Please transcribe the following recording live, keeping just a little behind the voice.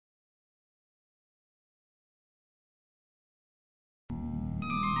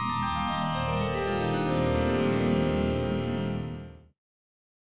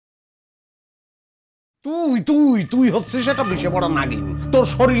তুই তুই তুই হচ্ছিস একটা বিষে পড়া নাগিন। তোর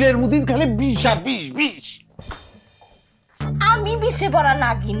শরীরের মধ্যে খালি বিষ আর বিষ বিষ। আমি বিষে পড়া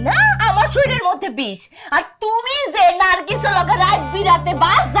নাগিন না, আমার শরীরের মধ্যে বিষ। আর তুমি যে নার্গিসের লগে রাত বিরাতে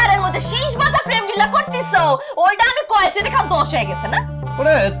বাস জারের মধ্যে শীষ বাজা প্রেম লীলা করতেছো, ওইটা আমি কয়েছে দেখাম দোষ হয়ে গেছে না।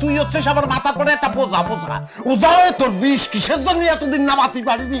 ওরে তুই হচ্ছিস আমার মাথার পরে একটা বোঝা বোঝা। ওজা তোর বিষ কিসের জন্য এতদিন নামাতে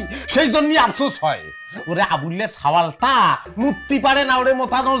পারিনি, সেই জন্যই আফসোস হয়। ওরে আবুলের সওয়ালটা মুক্তি পারে না, ওরে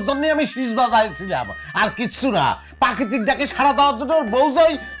মোতানোর জন্য আমি শীষ বাজাইছিলাম, আর কিচ্ছু না। প্রাকৃতিক ডাকে সারা দেওয়ার জন্য ওর বউ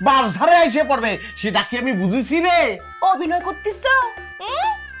যাই বাস ঝাড়ে এসে পড়বে, সেটা কি আমি বুঝেছি রে? অভিনয় করতেছো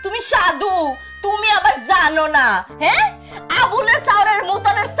তুমি সাধু, তুমি আবার জানো না। হ্যাঁ, আবুলের সাওয়ারের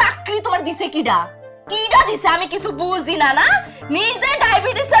মোতানের চাকরি তোমার দিছে কিডা? কিডা দিছে আমি কিছু বুঝি না। না নিজে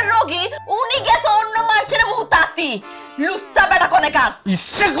ডায়াবেটিসের রোগী, উনি গেছে অন্য মার্চের মুতাতি। লুচ্চা বেটা কোনেকার।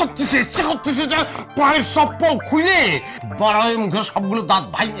 ইচ্ছে করতেছে যে পায়ের চপ্পল খুলে বড়াই মুখে সবগুলো দাঁত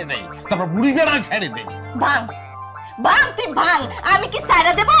ভাঙিয়ে দেয়, তারপর বুড়ি বেড়ায় ছেড়ে দেয়। ভাঙ ভাঙ তুই ভাঙ, আমি কি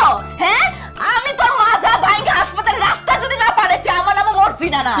সাইরা দেব? হ্যাঁ, আমি তোর মাজা ভাঙে হাসপাতালে রাস্তা যদি না পারেছি, আমার নাম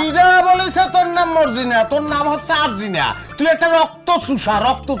মর্জিনা না। কিরা বলেছে তোর নাম মর্জিনা? তোর নাম হচ্ছে আরজিনা। তুই একটা রক্ত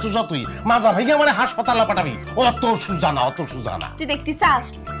চুষা। তুই মাজা ভাঙে আমার হাসপাতালে পাঠাবি। অত সুজা না, অত সুজা না। তুই দেখতি চাস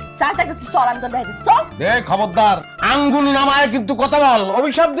দেখতে সরাম তো দেখবি সব। খবরদার, আঙ্গুল নামায় কিন্তু কথা বল।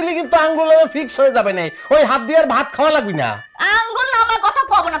 অভিশাপ দিলে কিন্তু আঙ্গুল ফিক্স হয়ে যাবে না। ওই হাত দিয়ে আর ভাত খাওয়া লাগবি না। আঙ্গুল নামায় কথা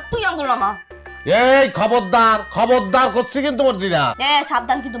কব না, তুই আঙ্গুল নামা। এই খবরদার করছি কিন্তু মর্জিনা।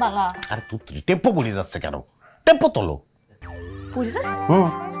 সাবধান কিন্তু ভাঙা। আরে তুই টেম্পো পড়ে যাচ্ছে কেন? টেম্পো তোলো। পড়ে যাচ্ছে?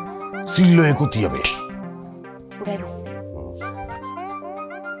 চিল্লো একতি হবে।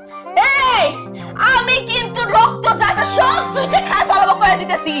 এই আমি কিন্তু রক্ত যাচ্ছে সব চুষে খাই ফলাবো করে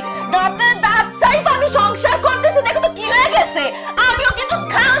দিতেছি। দাঁতে দাঁত চাইব আমি সংসার করতেছি, দেখো তো কি হয়ে গেছে। আমিও কিন্তু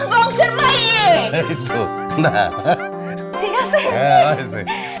খান বংশের মাইয়ে। না ঠিক আছে,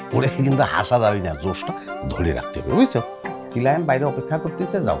 ওরে কিন্তু হাসা যাবে না, জোশটা ধরে রাখতে হবে, বুঝছো? কিলায়েন বাইরে অপেক্ষা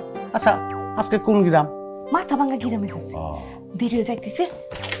করতেছে, যাও। আচ্ছা আজকে কোন গ্রাম? মাথা ভাঙ্গা গ্রামে যাচ্ছে, দেরি হয়ে যাইতেছে।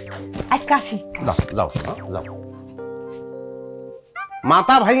 আজকে আসি। যাও।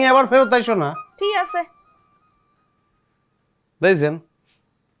 মাথা ভাঙে আবার ফেরত আইসো না। ঠিক আছে। দেখছেন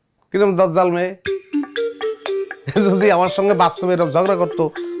কিরকম দজ্জাল মেয়ে। যদি আমার সঙ্গে বাস্তবে এরকম ঝগড়া করতো,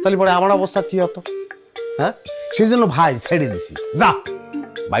 তাহলে পরে আমার অবস্থা কি হতো? হ্যাঁ, সেই জন্য ভাই ছেড়ে দিছি। যা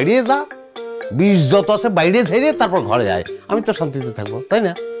বাইরে যা, বিষ যত আছে বাইরে ছেড়ে তারপর ঘরে যায়, আমি তো শান্তিতে থাকবো, তাই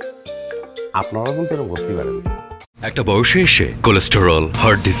না? আপনারা কিন্তু এরকম করতে পারেন। একটা বয়সে এসে কোলেস্টেরল,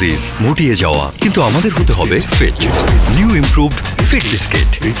 হার্ট ডিজিজ, মুটিয়ে যাওয়া, কিন্তু আমাদের হতে হবে fit. New improved fit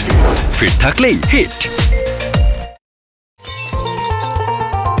biscuit, fit থাকলেই হিট।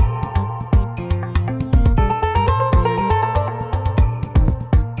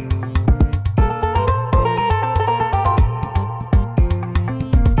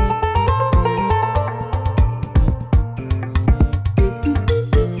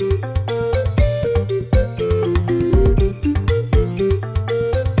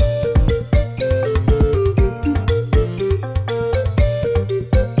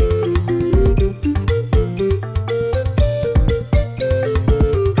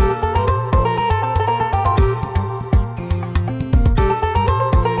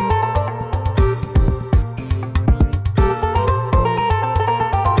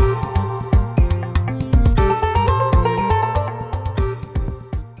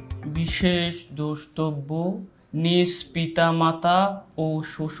 বিশেষ দ্রষ্টব্য, নিজ পিতা মাতা ও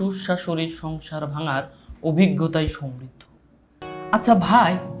শ্বশুর শাশুড়ির সংসার ভাঙার অভিজ্ঞতায় সমৃদ্ধ। আচ্ছা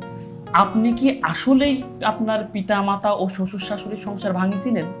ভাই, আপনি কি আসলেই আপনার পিতা মাতা ও শ্বশুর শাশুড়ির সংসার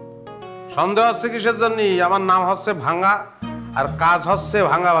ভাঙিয়েছিলেন? সন্দেহ হচ্ছে কিসের জন্য? আমার নাম হচ্ছে ভাঙ্গা, আর কাজ হচ্ছে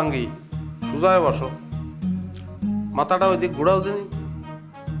ভাঙ্গা ভাঙ্গি। সোজা হয়ে বসো, মাথাটা ওই দিক ঘুরাও দিনি।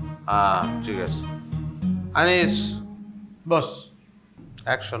 ঠিক আছে আনিস, বস।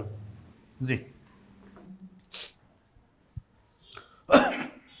 অ্যাকশন। জি।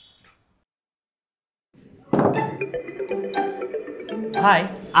 ভাই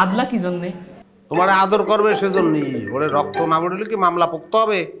আদলা কি জন্যে? তোমার আদর করবে সেজন্যই। ওরে রক্ত না বেরোলে কি মামলা পোক্ত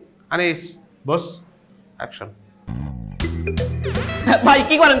হবে? আনিস, বস। অ্যাকশন। ভাই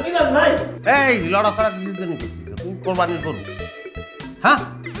কি করেন ভাই? এই লড়াছড়া কিছু জন্য করছিস, তুমি কোরবানি করো। হ্যাঁ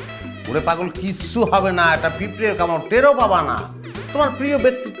ওরে পাগল, কিচ্ছু হবে না, এটা পিঁপড়ের কামড়, টেরও পাবা না। তোমার প্রিয়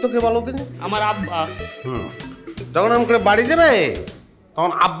ব্যক্তিত্বকে বলো তিনি। আমার আব্বা। যখন আমি করে বাড়ি যাবে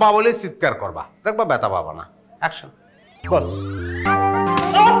তখন আব্বা বলে চিৎকার করবা, দেখবা ব্যথা পাবা না। অ্যাকশন। বস।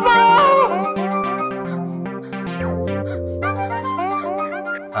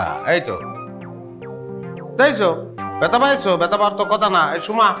 হ্যাঁ এই তো তাইছো, ব্যথা পাইছো? ব্যথা পাওয়ার তো কথা না। এই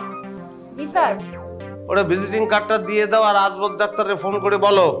সুমা। জি স্যার। ওরে ভিজিটিং কার্ডটা দিয়ে দাও, আর আজবত ডাক্তারে ফোন করে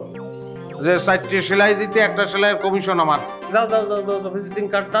বলো যে 4টে সেলাই দিতে, একটা সেলাইয়ের কমিশন আমার। দাও দাও দাও দাও ভিজিটিং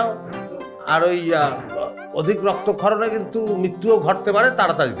কার্ড দাও। আর ওই অধিক রক্তক্ষরণে কিন্তু মৃত্যুও ঘটতে পারে,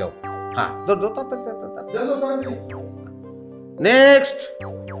 তাড়াতাড়ি যাও। হ্যাঁ নেক্সট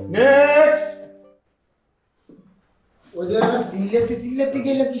নেক্সট। সিল্লাতে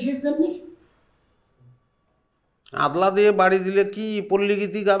গেলে কিসের জন্য? আদলা দিয়ে বাড়ি দিলে কি পল্লী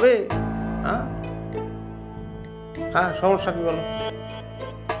গীতি গাবে? হ্যাঁ হ্যাঁ, সমস্যা কি বলো?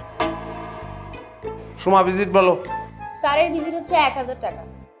 সোমা ভিজিট বলো। স্যারের ভিজিট হচ্ছে 1000 টাকা,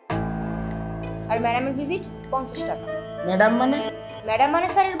 আর ম্যাডামের ভিজিট 50 টাকা। ম্যাডাম মানে? ম্যাডাম মানে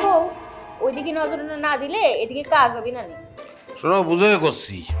স্যারের বউ। ওইদিকে নজর না দিলে এদিকে কাজ হবে না। শোনো, বুঝে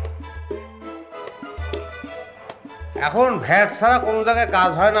করছি, এখন ভ্যাট ছাড়া কোনো জায়গায়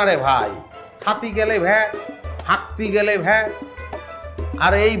কাজ হয় না রে ভাই। খাতি গেলে ভ্যাট, হাঁকতি গেলে ভ্যাট।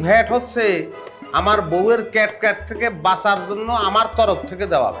 আর এই ভ্যাট হচ্ছে আমার বউয়ের ক্যাট ক্যাট থেকে বাঁচার জন্য আমার তরফ থেকে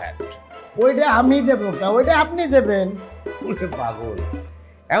দেওয়া ভ্যাট। ওইটা আমি দেবো কে? ওইটা আপনি দেবেন। ওরে পাগল,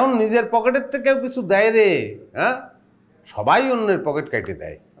 এখন নিজের পকেটের থেকেও কিছু দেয় রে। হ্যাঁ, সবাই অন্যের পকেট কেটে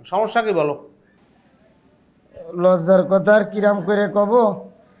দেয়, সমস্যা কি বলো? লজ্জার কথা আর কিরাম করে কব?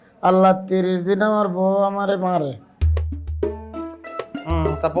 আল্লাহ 30 দিন আমার বউ আমারে মারে।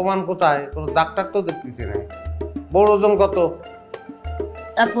 তা প্রমাণ কোথায়? কোনো দাগ টাক তো দেখতেছি না। বড় ওজন কত?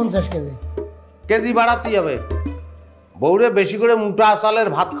 50 কেজি। কেজি বাড়াতেই হবে। বউরে বেশি করে মোটা চালের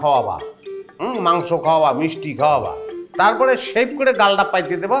ভাত খাওয়াবা, মাংস খাওয়াবা, মিষ্টি খাওয়াবা, তারপরে শেপ করে গালটা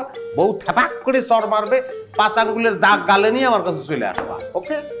পাইতে দেবা। বউ থাপাক করে চর মারবে, 5 আঙ্গুলের দাগ গালে নিয়ে আমার কাছে চলে আসবা।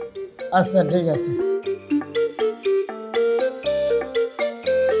 ওকে? আচ্ছা ঠিক আছে।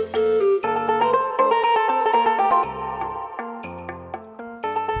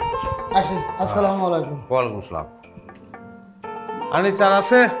 আসি। আসসালামু আলাইকুম। ওয়ালাইকুম আসসালাম। আনি স্যার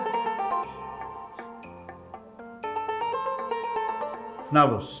আছে? না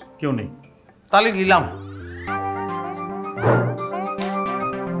বস, কেউ নেই। তাহলে গেলাম।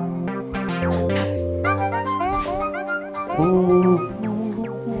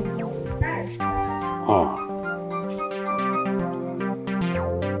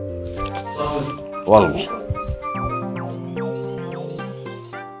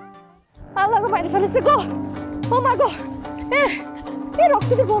 আল্লাহ গো, মারি ফেলেছে গো। ও মা গো, এই রক্ত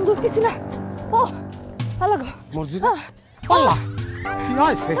দিয়ে বন্ধ উঠতেছি না। ও আল্লাহ গো। মসজিদ আল্লাহ, কি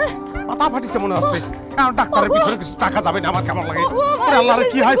হয়েছে? মাথা ফাটিছে মনে হচ্ছে। এখন ডাক্তারের পিছনে কিছু টাকা যাবে না, আমার কেমন লাগে। আল্লাহ রে,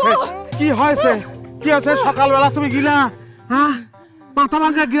 কি হয়েছে? কি হয়েছে? কি হয়েছে? সকালবেলা তুমি গিলা, হ্যাঁ, মাথা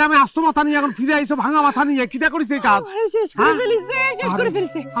ভাঙা গ্রামে আসতো, মাথা নিয়ে এখন ফিরে আইছো ভাঙা মাথা নিয়ে। কিটা করেছে এই কাজ? শেষ করে ফেলিছে, শেষ করে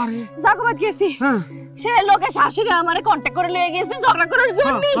ফেলিছে। জাগবাদ গেছি, সে লোকে শাশুড়ি আমারে কন্টাক্ট করে লয়ে গেছে ঝগড়া করার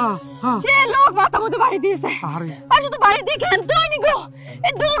জন্য। সে লোক মাথা মতো বাড়ি দিয়েছে। আর শুধু বাড়ি দিয়ে কেন তো হয়নি গো,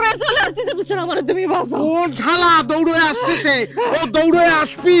 এই দৌড়ে চলে আসতেছে পিছনে। আমার তুমি বাঁচাও। ও ঝালা দৌড়ে আসতেছে, ও দৌড়ে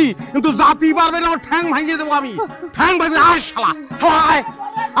আসবি, কিন্তু জাতি পারবে না। ওর ঠ্যাং ভাঙিয়ে দেবো আমি, ঠ্যাং ভাঙিয়ে। আয় শালা, আয়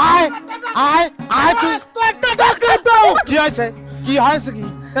আয় আয় আয়। তুই কি হয়েছে? কি হয়েছে? কি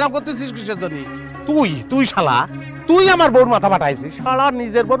এরকম করতেছিস কিসের জন্য? তুই শালা, তুই আমার বউর মাথা ফাটাইছিস। শালা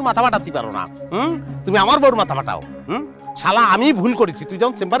নিজের বউর মাথা ফাটাতে পারো না। তুমি আমার বউর মাথা ফাটাও। শালা আমি ভুল করেছি। তুই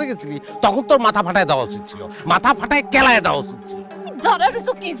যখন চেম্বারে গেছিলি তখন তোর মাথা ফাটায় দেওয়া উচিত ছিল, মাথা ফাটায় কেলায় দেওয়া উচিত ছিল।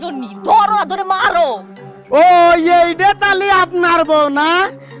 ধরারছো কি জন্য? ধরো না, ধরে মারো। ও এইটা তাহলে আপনার বউ না?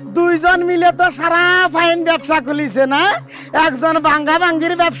 দুইজন মিলে তো সারা ফাইন ব্যবসা খুলিছে না? একজন ভাঙ্গা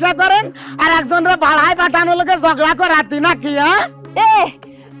ভাঙ্গির ব্যবসা করেন, আর একজনের ভাড়ায় পাঠানো লোকে ঝগড়া করাতি নাকি? হ্যাঁ,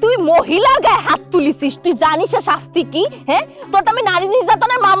 তুই মহিলার গায়ে হাত তুলিছিস, তুই জানিস শাস্তি কি? হ্যাঁ, তোর আমি নারী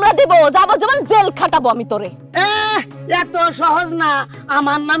নির্যাতনের মামলা দেব, যাবজ্জীবন জেল খাটাবো আমি তোরে। এত সহজ না।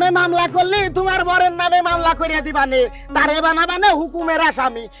 আমার নামে মামলা করলে তোমার বরের নামে মামলা করিয়া দিবানে। তারে বানাবানে হুকুমের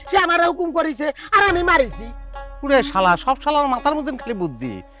আসামি। সে আমারে হুকুম করিছে আর আমি মারিছি। পুরে শালা, সব শালার মাথার মধ্যে খালি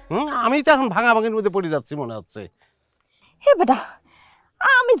বুদ্ধি। আমি তো এখন ভাঙা ভাঙির মধ্যে পড়ে যাচ্ছি মনে হচ্ছে। হে বেটা,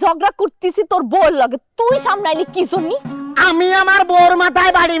 আমি ঝগড়া করতেছি তোর বউর লাগে, তুই সামলাইলি কি জন্য? আমি আমার বউর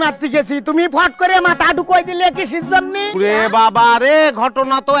মাথায় বাড়ি মারতে গেছি, তুমি ফট করে মাথা ঢুকাই দিলে কিসের জন্য? রে বাবা রে,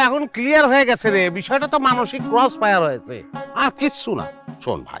 ঘটনা তো এখন ক্লিয়ার হয়ে গেছে রে। বিষয়টা তো মানসিক ক্রস ফায়ার হয়েছে, আর কিচ্ছু না।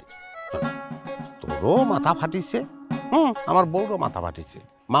 শোন ভাই, তোরও মাথা ফাটিছে, আমার বউরও মাথা ফাটিছে।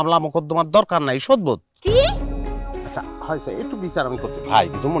 মামলা মোকদ্দমার দরকার নাই, শোধবোধ কি? আচ্ছা হয়েছে, একটু বিচার আমি করতে। ভাই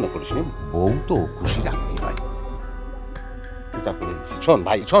কিছু মনে করিস নি, বউ তো খুশি রাখতে হয়। বিচার করে দিচ্ছি। শোন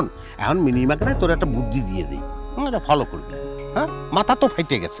ভাই শোন, এখন মিনিমাকে তোর একটা বুদ্ধি দিয়ে দিই, এটা ফলো করবি। হ্যাঁ, মাথা তো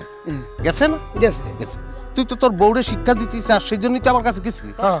ফাইটে গেছে, গেছে না? গেছে গেছে। তুই তো তোর বউরে শিক্ষা দিতে চাস, সেই জন্যই তো আমার কাছে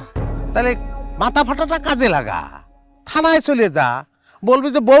গেছিলি। তাহলে মাথা ফাটাটা কাজে লাগা, থানায় চলে যা, বলবি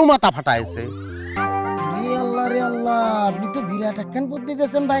যে বউ মাথা ফাটাইছে। আল্লাহ রে আল্লাহ, আপনি তো বিরাট একখান বুদ্ধি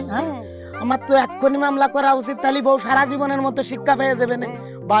দিয়েছেন ভাই। হ্যাঁ, আমার তো এক্ষুনি মামলা করা উচিত, তাহলে বউ সারা জীবনের মতো শিক্ষা পেয়ে যাবে না।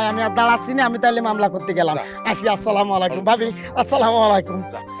 ভাই আমি আর দাঁড়াচ্ছি না, আমি তাহলে মামলা করতে গেলাম। আসি, আসসালামু আলাইকুম ভাবি, আসসালামু আলাইকুম।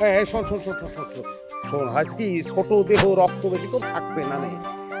 শোন শোন শোন শোন শোন শোন, আজ কি ছোট দেহ রক্ত বেশি তো থাকবে না রে।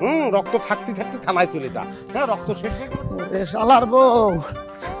 রক্ত থাকতে থাকতে থানায় চলে যা। হ্যাঁ, রক্ত শেষ হয়ে গেলে ওরে শালার বউ,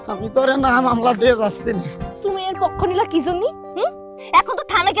 আমি তোরে না মামলা দিয়ে যাচ্ছি না। তুমি এর পক্ষ নিলা কি জন্য? এখন তো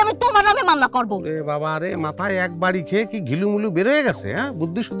থানাকে আমি তোমার নামে মামলা করব। রে বাবা রে, মাথায় একবারই খেয়ে কি ঘিলুমুলু বের হয়ে গেছে? হ্যাঁ,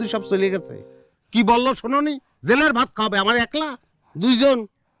 বুদ্ধি শুদ্ধি সব চলে গেছে। কি বললো শোনোনি? জেলের ভাত খাবে আমার একলা? দুইজন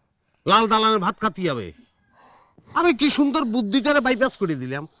লাল দালানের ভাত খাতে হবে। আমি কি সুন্দর বুদ্ধিটারে বাইপাস করে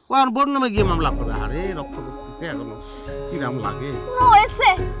দিলাম, ও আর বোর নামে গিয়ে মামলা করে। আরে রক্ত করতেছে এখনো, কিরাম লাগে। নো এসে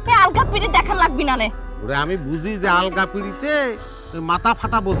এ আলগা পিড়ি দেখা লাগবি না নে। ওরে আমি বুঝি যে আলগা পিড়িতে মাথা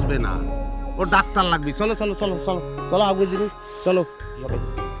ফাটা বসবে না, ও ডাক্তার লাগবে। চলো চলো চলো চলো চলো, আগে জিনিস চলো।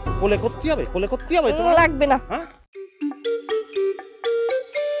 কোলে করতে হবে, কোলে করতে হবে। তোমার লাগবে না। হ্যাঁ,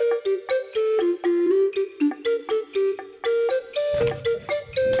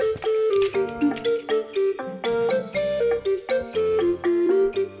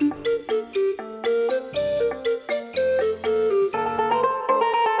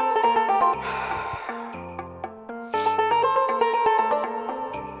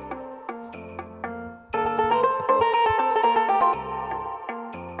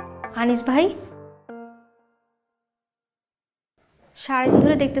 আনিস ভাই, সারাদিন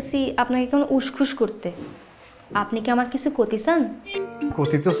ধরে দেখতেছি আপনাকে কেমন উসখুস করতে। আপনি কি আমার কিছু ক্ষতি চান?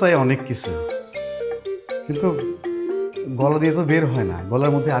 ক্ষতি তো চাই অনেক কিছু, কিন্তু গলা দিয়ে তো বের হয় না,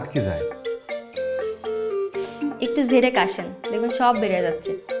 গলার মধ্যে আটকে যায়। একটু ঝেড়ে কাশেন, দেখবেন সব বেড়ে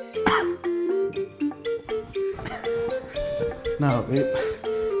যাচ্ছে। না,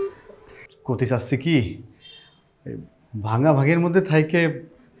 ক্ষতি চাচ্ছি কি, ভাঙা ভাগের মধ্যে থাইকে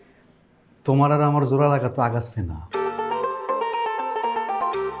তোমার আর আমার জোড়া লাগা তো আগাচ্ছে না।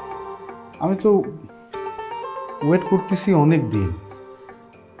 আমি তো ওয়েট করতেছি অনেক দিন,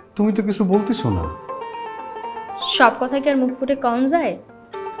 তুমি তো কিছু বলতেছো না। সব কথা কি আর মুখ ফুটে কম যায়?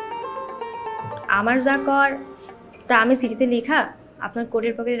 আমার যা কর তা আমি চিঠিতে লেখা আপনার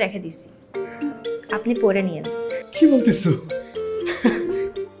কোটের পকেটে রেখে দিছি, আপনি পড়ে নিয়েন। কি বলতেছো?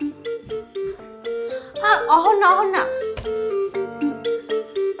 অহন না, অহন না।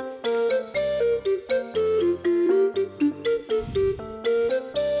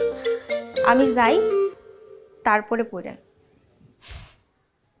 আমি যাই, তারপরে পড়েন।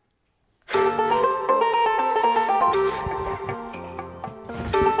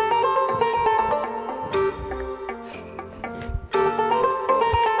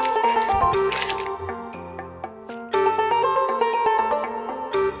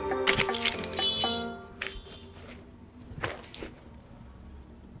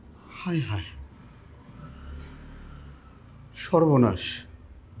 হায় হায়, সর্বনাশ!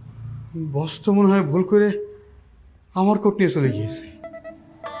 বস তো মনে হয় ভুল করে আমার কোট নিয়ে চলে গিয়েছে।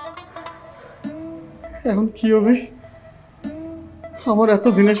 এখন কি হবে? আমার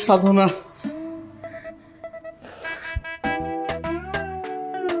এতদিনের সাধনা।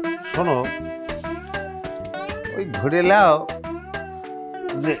 শোনো, ওই ধরে নাও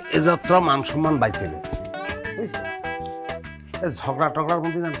যে এ যাত্রা মান সম্মান বাইচে গেছে, বুঝছো? ঝগড়া টগড়ার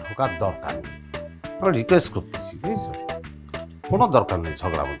মধ্যে না ঢোকার দরকার নেই। আমি রিকোয়েস্ট করতেছি, বুঝছো? কোনো দরকার নেই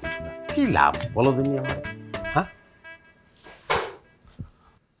ঝগড়ার মধ্যে। কি লাভ বলো দিনই আমার? হ্যাঁ,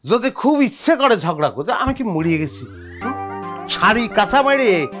 যদি খুব ইচ্ছে করে ঝগড়া করতে, আমি কি মরিয়ে গেছি? শাড়ি কাঁচা মেরে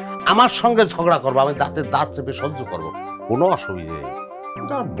আমার সঙ্গে ঝগড়া করবো, আমি দাঁতের দাঁত চেপে সহ্য করবো, কোনো অসুবিধা নেই।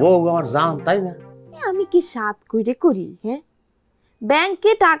 তার বউ আমার জান, তাই না? আমি কি সাত কইরে করি? হ্যাঁ,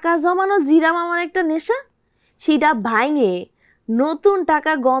 ব্যাংকে টাকা জমানো জিরাম আমার একটা নেশা, সেটা ভাঙে নতুন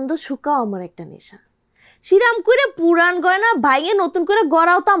টাকার গন্ধ শুকাও আমার একটা নেশা। সিরাম করে পুরান গয়না ভাঙে নতুন করে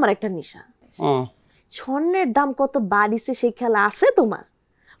গড়াও তো আমার একটা নেশা। স্বর্ণের দাম কত বাড়িছে সেই খেলা আছে তোমার?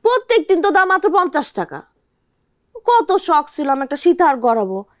 প্রত্যেক দিন তো দাম মাত্র 50 টাকা। কত শখ ছিল আমি একটা সীতাহার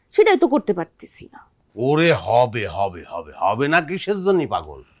গড়াবো, সেটাই তো করতে পারতেছি না। ওরে হবে হবে হবে হবে না কিসের জন্যই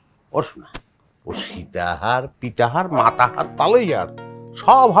পাগল? ও শোনা, ও সীতাহার পিতাহার মাতাহার তালইয়ার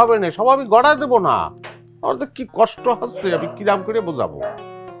সব হবে না, সব আমি গড়া দেবো না। আমার তো কি কষ্ট হচ্ছে, আমি কিরাম করে বোঝাবো?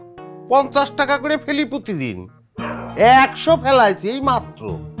 50 টাকা করে ফেলি প্রতিদিন, 100 ফেলাইছি এই মাত্র।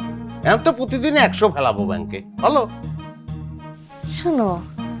 এখন তো প্রতিদিন 100 ফেলাবো ব্যাংকে, হলো? শোনো,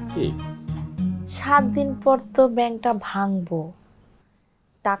 কি 7 দিন পর তো ব্যাংকটা ভাঙবো,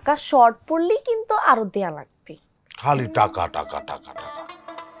 টাকা শর্ট পড়লেই কিন্তু আরো দেয়া লাগবে। খালি টাকা টাকা টাকা টাকা,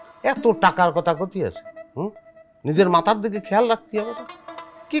 এত টাকার কথা কতি আছে? নিজের মাথার দিকে খেয়াল রাখতে হবে না?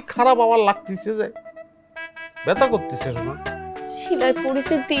 কি খারাপ আমার লাগতেছে, যে ব্যথা করতেছে। শোনা, সিলাই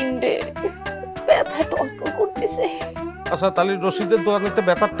পড়েছে 3 ব্যথা টনটন করতেছে। আচ্ছা, তাহলে রশিদের দোকানেতে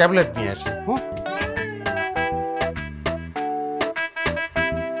ব্যথার ট্যাবলেট নিয়ে আসি।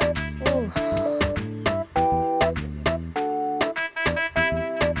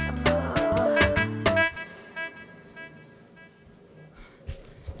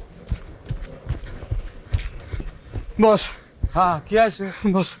 বস হ্যাঁ কি আছে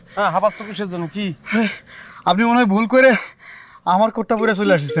বস, হ্যাঁ হাবাস কিসের জন্য কি? আপনি মনে হয় ভুল করে আমার কোটটা পরে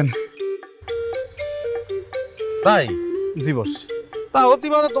চলে আসছেন। তাই? জি বস। তা হতে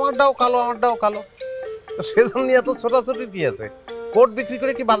পারে, তোমারটাও কালো আমারটাও কালো, তো সেজন্য এত ছোটাছুটি কি আছে? কোট বিক্রি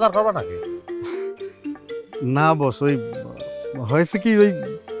করে কি বাজার করবা নাকি? না বস, ওই হয়েছে কি, ওই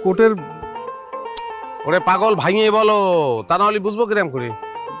কোটের ওরে পাগল ভাঙিয়ে বলো, তা নাহলে বুঝবো কিরম করে।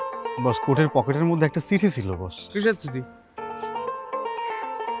 বস কোটের পকেটের মধ্যে একটা চিঠি ছিল বস। কিসের চিঠি?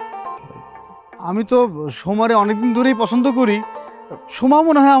 আমি তো সোমারে অনেকদিন ধরেই পছন্দ করি, সোমা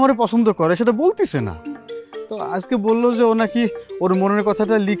মনে হয় আমার পছন্দ করে, সেটা বলতেছে না। তো আজকে বললো যে ও নাকি ওর মনের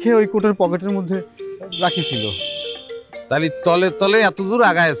কথাটা লিখে ওই কোটের পকেটের মধ্যে রাখিছিল। তাহলে তলে তলে এত দূর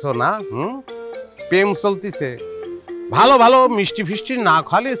আগাইছো না? প্রেম চলতিছে। ভালো ভালো মিষ্টি ফিষ্টি না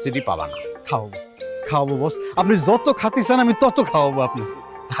খালে চিঠি পাবা না। খাওয়াবো বস, আপনি যত খাতে চান আমি তত খাওয়াবো আপনি।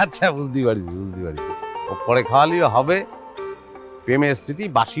 আচ্ছা বুঝতে পারছি। ও পরে খাওয়ালিও হবে। প্রেমের স্মৃতি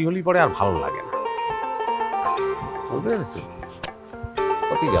বাসি হলি পরে আর ভালো লাগে না, বুঝতে পেরেছি?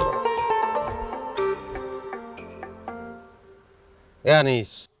 কতি গেল এ আনিস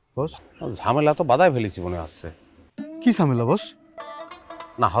বস। ঝামেলা তো বাধায় ফেলেছি মনে হচ্ছে। কি ঝামেলা বস?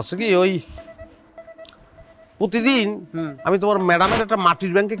 না হচ্ছে কি, ওই প্রতিদিন আমি তোমার ম্যাডামের একটা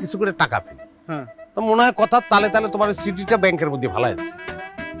মাটির ব্যাংকে কিছু করে টাকা ফেলি, তো মনে হয় কথার তালে তালে তোমার সিটিটা ব্যাংকের মধ্যে ভালাইছে।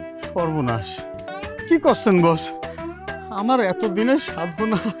 সর্বনাশ, কি করছেন বস? আমার এতদিনের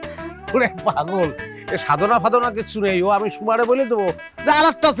সাধনা। ওরে পাগল, এ সাধনা ফাধনা কিছু নেই। ও আমি সুমারে বলে দেবো যে আর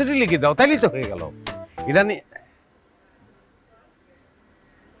একটা সিটি লিখে দাও, তাইলেই তো হয়ে গেল। এটা নিয়ে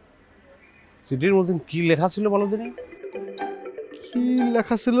সিটির মধ্যে কি লেখা ছিল বলো দিনি? কি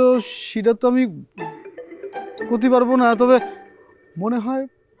লেখা ছিল সেটা তো আমি করতে পারবো না, তবে মনে হয়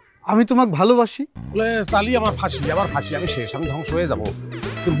আমি তোমাকে ভালোবাসি। তালি আমার ফাঁসি, আমি শেষ, আমি ধ্বংস হয়ে যাবো।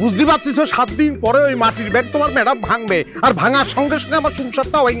 তুমি বুঝতে পারতেছ 7 দিন পরে ওই মাটির ব্যাগ তোমার ম্যাডাম ভাঙবে, আর ভাঙার সঙ্গে সঙ্গে আমার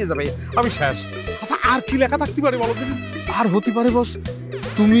সংসারটাও ভেঙে যাবে, আমি শেষ। আচ্ছা আর কি লেখা থাকতে পারে বলো দিনি? আর হতে পারে বস,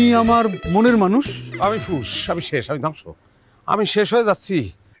 তুমি আমার মনের মানুষ। আমি ফুস, আমি শেষ, আমি ধ্বংস, আমি শেষ হয়ে যাচ্ছি।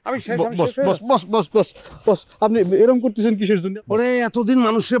 আমি শেষ। বস বস বস বস বস বস, আপনি এরকম করতেছেন কিসের জন্য? ওরে এতদিন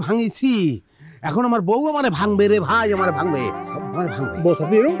মানুষে ভাঙিছি, এখন আমার বউ আমারে ভাঙবে রে ভাই, আমারে ভাঙবে। বস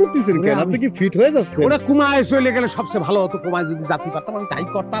আপনি এরকম করতেছেন কেন? আপনি কি ফিট হয়ে যাচ্ছেন? ওরা কুমায় চলে গেলে সবচেয়ে ভালো হতো। কুমায় যদি জাতি পারতাম আমি তাই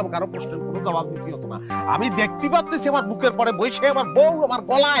করতাম, কারো প্রশ্নের কোনো জবাব দিতে হতো না। আমি দেখতে পাচ্ছি আমার বুকের পরে বসে আমার বউ আমার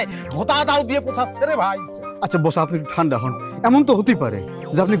গলায় ভোতা দাও দিয়ে পোছাচ্ছে রে ভাই। আচ্ছা বস, আপনি ঠান্ডা হন। এমন তো হতেই পারে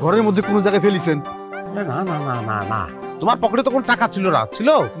যে আপনি ঘরের মধ্যে কোনো জায়গায় ফেলিছেন। না না না না না না, তোমার পকেটে তো কোনো টাকা ছিল না? ছিল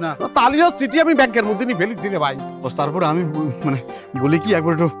না, তালিও সিটি আমি ব্যাংকের মধ্যে নিয়ে ফেলেছি রে ভাই। বস তারপরে আমি মানে বলি কি,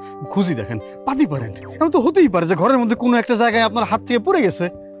 একবার একটু খুঁজি দেখেন, পাতি পারেন। এমন তো হতেই পারে যে ঘরের মধ্যে কোনো একটা জায়গায় আপনার হাত থেকে পড়ে গেছে।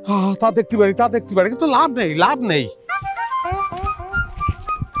 তা দেখতে পারি, কিন্তু লাভ নেই।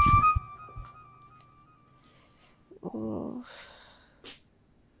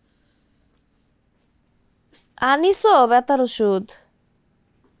 আনিসো ব্যথার ওষুধ?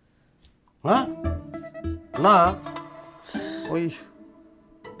 হ্যাঁ না, ওই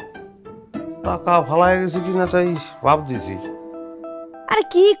টাকা ফালাই গেছে কিনা তাই ভাবতেছি। আরে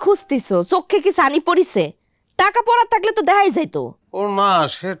কি খুঁজতিছো? চোখে কি সানি পড়িছে? টাকা পড়া থাকলে তো দেখাই যাইতো। ও না,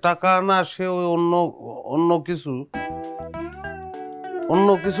 সে টাকা না, সে ওই অন্য কিছু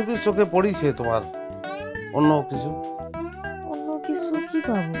কি চোখে পড়িছে তোমার? অন্য কিছু কি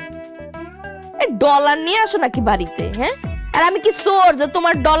পাবো? ডলার নিয়ে আসো নাকি বাড়িতে? হ্যাঁ, আর আমি কি চোর যে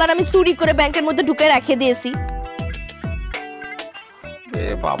তোমার ডলার আমি চুরি করে ব্যাংকের মধ্যে ঢুকে রেখে দিয়েছি? এ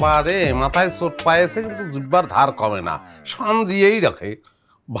বাবা রে, মাথায় চোট পাইছে কিন্তু জিব্বার ধার কমে না, শান দিয়েই রাখে,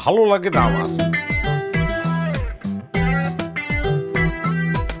 ভালো লাগে না আমার।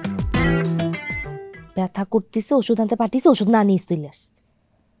 ব্যথা করতেছে, ওষুধ আনতে পাঠিয়েছে, ওষুধ না নিয়ে চলে আসছে।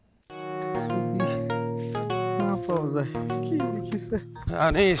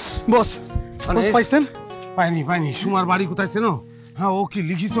 বস পাইছেন? পাইনি। সুমার বাড়ি কোথায় চেনো? হ্যাঁ, ও কি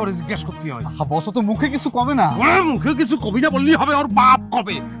লিখিস ওরে জিজ্ঞেস করতে হয়। বস তো মুখে কিছু কবে না। মুখে কিছু কবি না বললেই হবে, ওর বাপ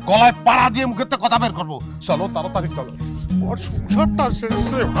কবে গলায় পাড়া দিয়ে মুখের তো কথা বের করবো। চলো তাড়াতাড়ি চলো, ওর সংসারটা শেষ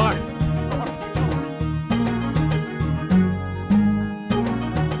রে ভাই।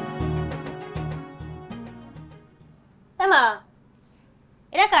 মা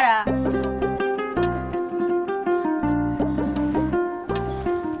এরা কারা?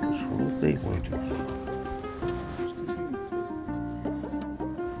 শুরুতেই বইটি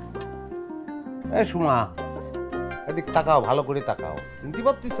সুমা, এদিক তাকাও, ভালো করে তাকাও। চিনতে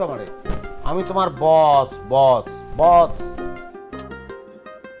পারছিস আমারে? আমি তোমার বস।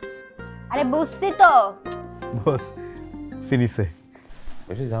 আরে বুঝছি তো। বস চিনিছে,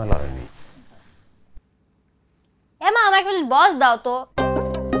 বেশি ঝামেলা হয়নি। মা আমাকে বস দাও তো,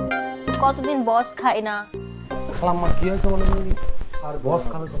 কতদিন বস খাই না। খালাম্মা কি হয়েছে বলে আর বস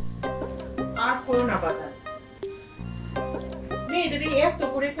খাবে আর করো না বাজার মেয়েটারে এত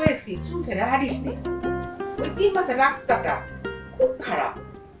করে কয়েছি শুনছে না হারিস নে ওই 3 মাসের রাস্তাটা খুব খারাপ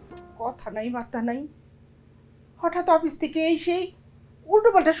কথা নাই বার্তা নাই হঠাৎ অফিস থেকে এসেই উল্টো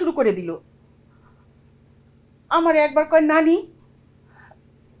পাল্টা শুরু করে দিল আমার একবার কয় নানি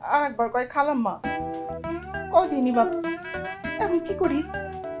আর একবার কয় খালাম্মা কদিনই বাপ এখন কি করি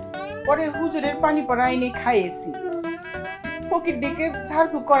পরে হুজুরের পানি পড়া আইনে খাইয়েছি ফকির ডেকে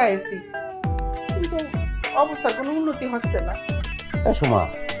ঝাড়ফুঁক করাইছি কিন্তু অবস্থার কোনো উন্নতি হচ্ছে না এই সোমা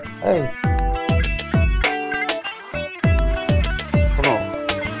এই শোনো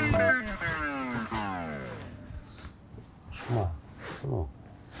সোমা শোনো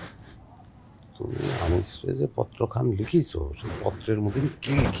তুমি আনিসরে যে পত্রখান লিখিছো সেই পত্রের মধ্যে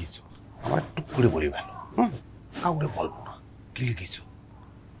কি লিখিছো আমার একটু করে বলি ভালো কাউরে বলবো না কি লিখিছো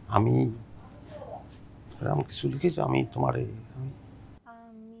আমি এরকম কিছু লিখেছো আমি তোমারে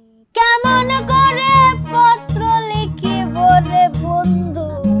কেমন করে পত্র লিখিব রে বন্ধু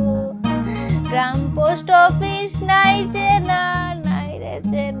গ্রাম পোস্ট অফিস নাই যে না নাই রে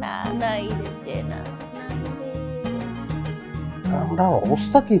যে না নাই রে যে না আমরা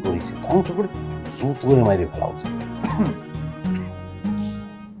অবস্থা কি করেছি ধ্বংস করে জুত হয়ে মাইরে ফেলা উচিত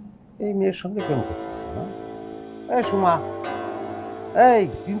এই মেয়ের সঙ্গে প্রেম করতেছে না এই সুমা এই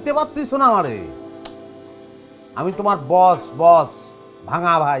চিনতে পারতিস না আমারে আমি তোমার বস বস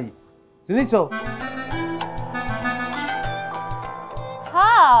ভাঙা ভাই চিনিছ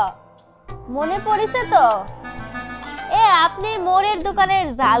হ্যাঁ মনে পড়েছে তো এ আপনি মোরের দোকানের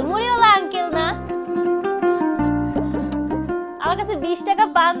ঝালমুড়িওয়ালা আঙ্কেল না আমার কাছে 20 টাকা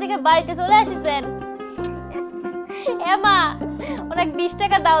পান থেকে বাড়িতে চলে আসিছেন এ মা অনেক 20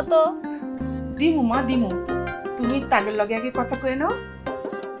 টাকা দাও তো দিমু মা দিমু তুমি তাদের লগে আগে কথা কয়ে নাও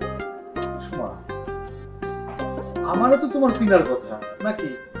আমারও তো তোমার সিনার কথা নাকি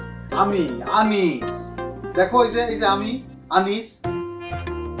আমি আনিস দেখো এই যে আমি আনিস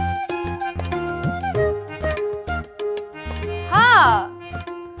হ্যাঁ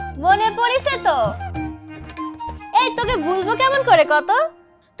মনে পড়েছে তো এই তোকে ভুলবো কেমন করে কত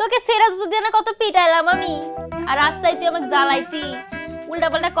তোকে সেরা জুতো দিয়ে না কত পিটাইলাম আমি আর রাস্তায় তুই আমাকে জ্বালাইতি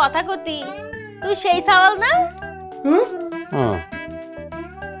উল্টাপাল্টা কথা কতি তুই সেই সওয়াল না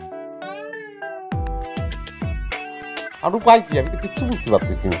আর উপায় কি আমি তো কিছু বুঝতে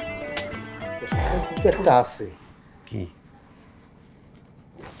পারতেছি না একটা আছে কি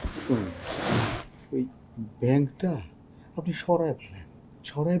ওই ব্যাংকটা আপনি সরায় ফেলেন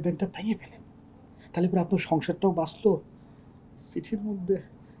সরায় ব্যাংকটা ভেঙে ফেলেন তাহলে পরে আপনার সংসারটাও বাঁচলো চিঠির মধ্যে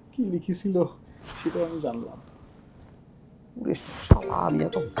কি লিখেছিল সেটাও আমি জানলাম আমি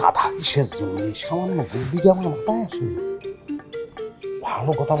এত গাধা কিসের জন্য সামান্য বুদ্ধিটা আমার মাথায় আসে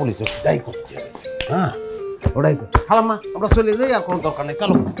ভালো কথা বলেছে সেটাই করতে হবে হ্যাঁ ওটাই করতে খালাম্মা আমরা চলে যাই আর কোনো দরকার নেই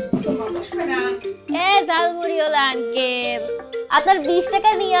চলো এ ঝালমুড়িওয়ালা আঙ্কেল আপনার 20 টাকা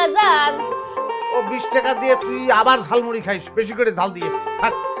নিয়ে যান ও 20 টাকা দিয়ে তুই আবার ঝালমুড়ি খাইস বেশি করে ঝাল দিয়ে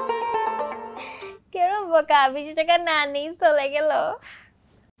থাক কেন বোকা 20 টাকা না নিয়ে চলে গেল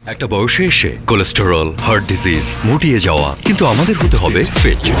একটা বয়সে এসে কোলেস্টেরল হার্ট ডিজিজ মুটিয়ে যাওয়া কিন্তু আমাদের হতে হবে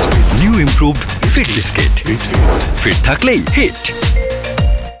fit new improved fit biscuit fit থাকলেই হিট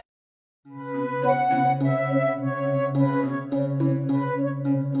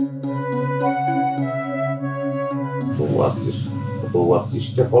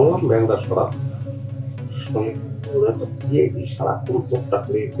চেষ্টা করলাম ব্যাংকটা সরাতে একটা সিআইডি সারাক্ষণ চোখটা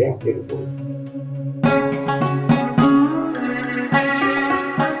করে ব্যাংকের উপরে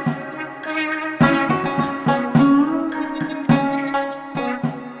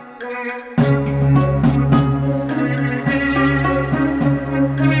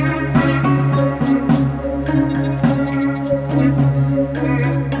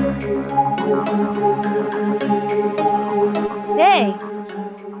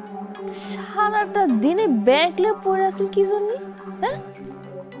সারাটা দিনে ব্যাংক লে পড়ে আছেন কি জন্য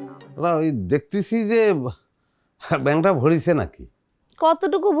হ্যাঁ ওই দেখতেছি যে ব্যাংকটা ভরিছে নাকি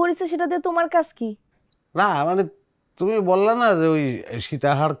কতটুকু ভরিছে সেটা দিয়ে তোমার কাজ কি না মানে তুমি বললা না যে ওই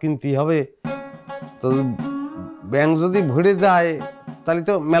সীতাহার কিনতে হবে তো ব্যাংক যদি ভরে যায় তাহলে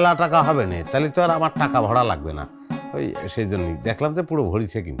তো মেলা টাকা হবে না তাহলে তো আর আমার টাকা ভরা লাগবে না ওই সেই জন্যই দেখলাম যে পুরো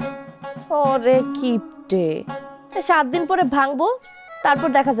ভরিছে কিনা ওরে কিপটে 7 দিন পরে ভাঙবো তারপর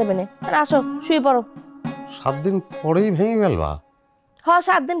দেখা যাবে না আর আসো শুয়ে পড়ো 7 দিন পরেই ভেঙে ফেলবা হ্যাঁ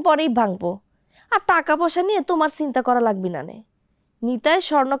 7 দিন পরেই ভাঙবো আর টাকা পয়সা নিয়ে তোমার চিন্তা করা লাগবে না নে নিতাই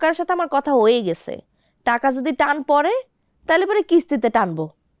স্বর্ণকারের সাথে আমার কথা হয়ে গেছে টাকা যদি টান পড়ে তাহলে পরে কিস্তিতে টানবো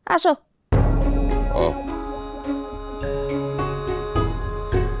আসো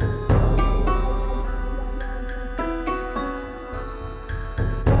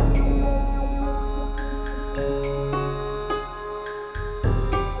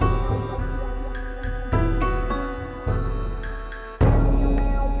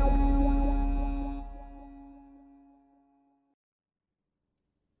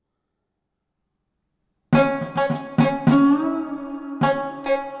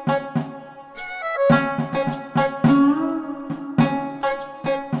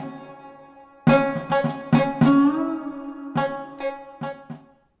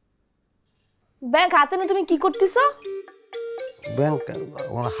হাতে নিয়ে তুমি কি করতেছো? ব্যাংক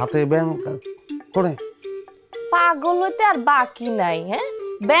আমার হাতে ব্যাংক কোনে? পাগল হইতে আর বাকি নাই। হ্যাঁ,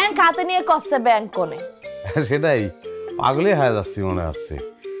 ব্যাংক হাতে নিয়ে করছে ব্যাংক কোনে? সেটাই পাগলই হয়ে যাচ্ছি মনে হচ্ছে।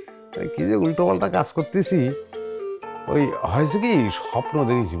 কি যে উল্টো পাল্টা কাজ করতেছি। ওই হয়েছে কি, স্বপ্ন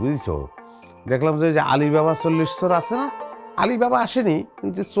দেখেছি বুঝছো। দেখলাম যে আলী বাবা 40 চোর আছে না, আলী বাবা আসেনি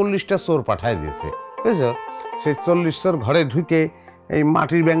কিন্তু 40টা চোর পাঠায় দিয়েছে বুঝছো। সেই 40 চোর ঘরে ঢুকে এই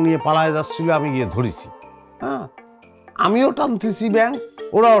মাটির ব্যাংক নিয়ে পালায় যাচ্ছিল, আমি গিয়ে ধরেছি। হ্যাঁ, আমিও টানতেছি ব্যাংক,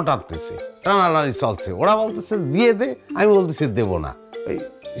 ওরাও টানতেছে, টানাটানি চলছে। ওরা বলতেছে দিয়ে দে, আমি বলতেছি দেবো না। ওই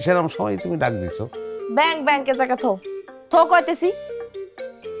সেরকম সময় তুমি ডাক দিছো। ব্যাংক ব্যাংকে জায়গা থো থো কইতেছি।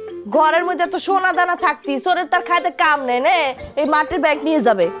 ঘরের মধ্যে তো সোনা দানা থাকতি, চোরের তার খাইতে কাম নেই নে, এই মাটির ব্যাংক নিয়ে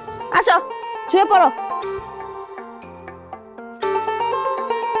যাবে। আসো শুয়ে পড়ো।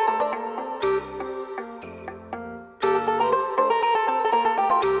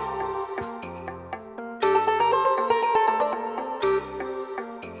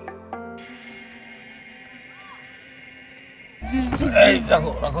 এই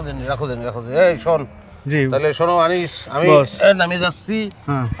রাখো রাখো দেন রাখো দেন রাখো দেন। এই শোন, জি তাহলে শোনো আনিস, আমি নামে যাচ্ছি।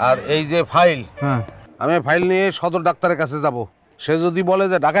 আর এই যে ফাইল, আমি ফাইল নিয়ে সদর ডাক্তারের কাছে যাব। সে যদি বলে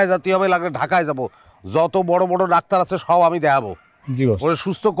যে ঢাকায় যেতে হবে, লাগলে ঢাকায় যাব। যত বড় বড় ডাক্তার আছে সব আমি দেখাবো। জি বস। ওরে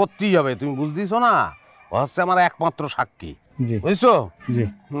সুস্থ করতেই হবে, তুমি বুঝতেছো না? ও হচ্ছে আমার একমাত্র সাক্ষী, জি বুঝছো? জি।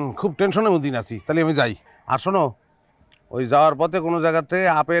 খুব টেনশনের মধ্যে আছি। তাহলে আমি যাই। আর শোনো, ওই যাওয়ার পথে কোনো জায়গাতে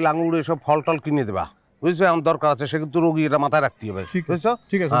আপেল আঙুর এসব ফল টল কিনে দেবা, বুঝছো? আমার দরকার আছে, সে কিন্তু রোগী, এটা মাথায় রাখতে হবে, বুঝছো?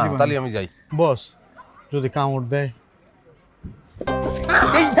 ঠিক আছে, তাহলে আমি যাই। বস যদি কামড় দেয়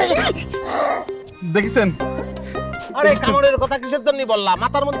দেখছেন? আরে কামড়ের কথা কিসের জন্য বললাম?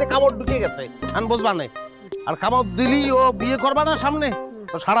 মাথার মধ্যে কামড় ঢুকে গেছে, আমি বুঝবা না। আর কামড় দিলি ও বিয়ে করবা না সামনে,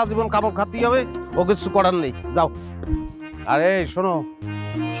 তো সারা জীবন কামড় খাতেই হবে, ও কিছু করার নেই। যাও। আরে শোনো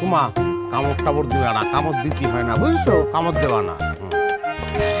সুমা, কামড় টামড় দিবে না, কামড় দিতে হয় না, বুঝছো? কামড় দেবা না।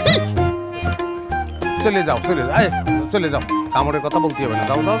 চলে যাও, চলে যাও, চলে যাও। কামড়ের কথা বলতে হবে না।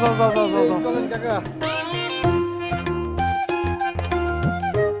 যাও যাও যাও যাও যাও যাও।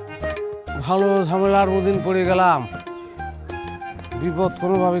 ভালো ঝামেলার মদিন পড়ে গেলাম। বিপদ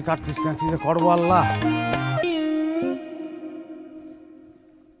কোনোভাবে কাটতিস না, কি যে করবো আল্লাহ।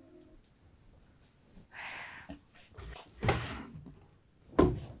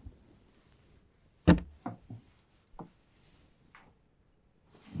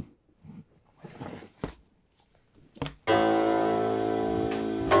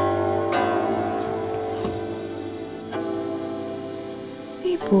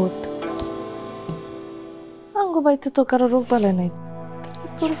 বিপদ আঙ্গ বাইতে তো কারো রোগ বালাই নাই।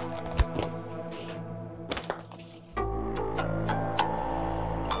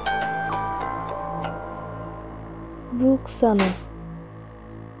 রুকসানা,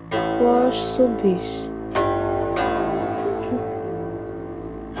 বয়স 24।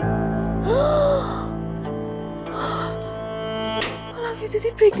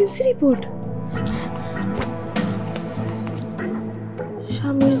 Pregnancy report.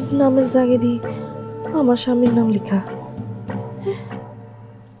 স্বামীর নামের জায়গায় দিয়ে আমার স্বামীর নাম লেখা।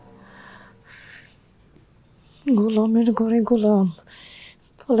 গোলামের ঘরে গোলাম।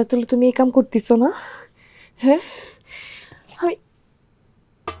 তলে তলে তুমি এই কাম করতেছ না? হ্যাঁ, আমি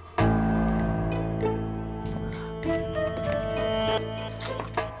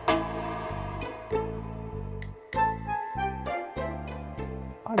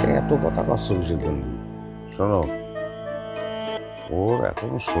আরে এত কথা কষ্ট কিসের জন্য? শোনো, ওর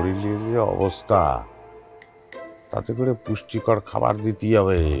এখন শরীরের যে অবস্থা, তাতে করে পুষ্টিকর খাবার দিতেই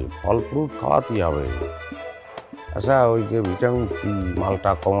হবে, ফল ফ্রুট খাওয়াতেই হবে। আচ্ছা, ওই যে ভিটামিন সি,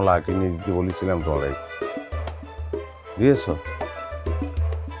 মালটা, কমলা কিনে দিতে বলেছিলাম তোমাকে, দিয়েছ?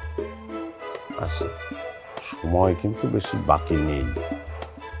 আচ্ছা, সময় কিন্তু বেশি বাকি নেই,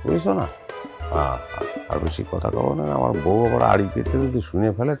 বুঝছো না? হ্যাঁ, আর বেশি কথা কব না। আমার বউ আবার আড়ি পেতে যদি শুনে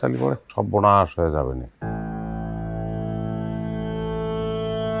ফেলে, তাহলে পরে সব বোনাস হয়ে যাবে না।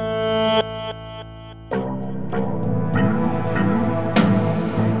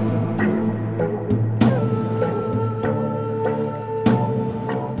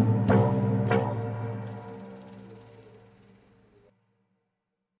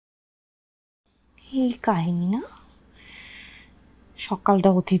 এই কাহিনী না, সকালটা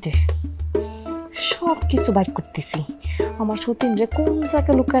অতীতে সব কিছু বাইর করতেছি। আমার সতীন রে কোন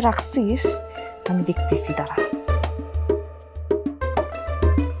জায়গায় লুকায় রাখছিস আমি দেখতেছি, তারা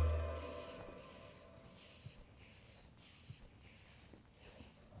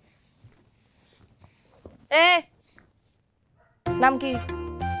এ নাম কি?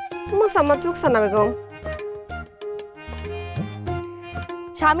 মোসাম্মদ রুকসানা বেগম।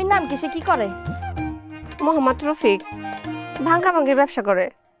 স্বামীর নাম কি? সে কি করে? মোহাম্মদ রফিক ভাঙ্গা ভাঙ্গির ব্যবসা করে।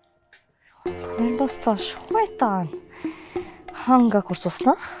 বাচ্চা শয়তান, হাঙ্গা করছস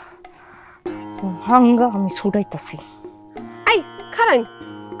না? হাঙ্গা আমি ছুটাইতাছি। আই খারান,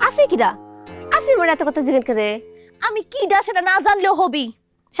 আপনি কিডা? আপনি মোর এত কথা জিজ্ঞেস করে? আমি কিডা সেটা না জানলেও হবি।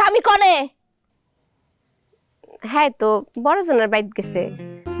 স্বামী কনে? হ্যাঁ তো বড় জনের বাইত গেছে,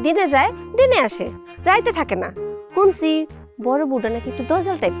 দিনে যায় দিনে আসে, রাইতে থাকে না। শুনছি বড় বুড়া নাকি একটু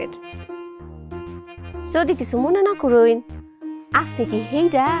দজাল টাইপের। যদি কিছু মনে না করুন, আপনি কি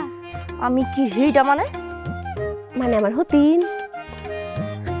হেইডা? আমি কি হেইডা মানে? মানে আমার হতিন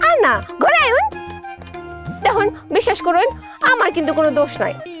আর না ঘরে আইন। দেখুন বিশ্বাস করুন, আমার কিন্তু কোনো দোষ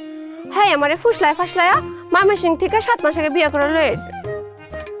নাই। হ্যাঁ আমারে ফুসলায় ফাসলায়া মামের সিং থেকে 7 মাস আগে বিয়ে করে লয়ে এসে।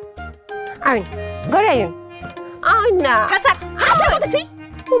 আইন ঘরে আইন। আইন না আচ্ছা আচ্ছা বলতেছি।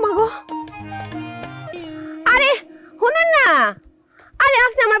 ও মা গো, আরে শুনুন না, আরে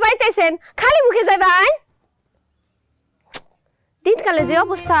আপনি আমার বাড়িতে আইছেন, খালি মুখে যাইবা? আইন দিনকালে যে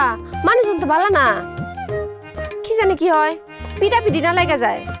অবস্থা, মানুষজন তো ভালো না, কি জানে কি হয়, পিটা পিটি না লেগে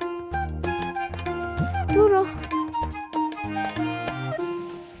যায়। দূরো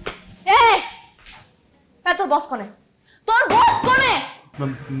তোর বস কোনে? তোর বস কোনে?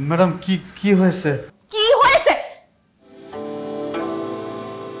 ম্যাডাম কি হয়েছে? কি হয়েছে?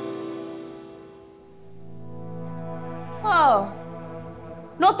 ও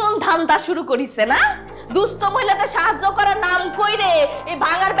নতুন ধান্দা শুরু করিছে না? দুস্থ মহিলাদের সাহায্য করার নাম কইরে এই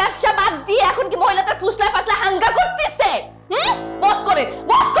ভাঙার ব্যবসা বাদ দিয়ে এখন কি মহিলাদের ফুসলায় ফাসলায় হাঙ্গা করতেছে? বস করে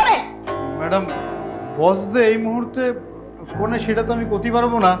বস করে। ম্যাডাম বস যে এই মুহূর্তে কোনে সেটা তো আমি করতে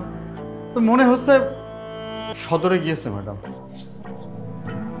পারবো না, তো মনে হচ্ছে সদরে গিয়েছে ম্যাডাম।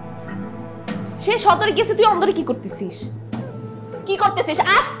 সে সদরে গিয়েছে, তুই অন্দরে কি করতেছিস? কি করতেছিস?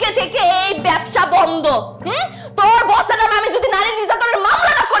 আজকে থেকে এই ব্যবসা বন্ধ। তোর বসের নামে আমি যদি নারী নির্যাতনের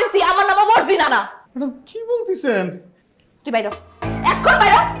মামলা না করেছি, আমার নাম মর্জিনা না। ম্যাডাম কি বলতেছেন? তুই বাইরে এখন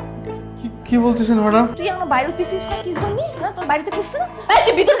বাইরে। কি বলতেছেন ম্যাডাম? তুই আমার বাইরে উঠতেছিস না কি জন্য? না তোর বাড়িতে খুঁজছিস না? এই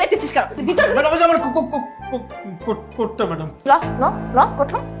তুই ভিতরে যাইতেছিস কেন? তুই ভিতরে ম্যাডাম আমার কোটটা ম্যাডাম। ল ল ল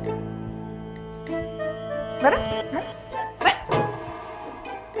কোট ম্যাডাম।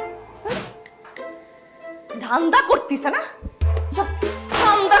 ধান্দা করতিস না? সব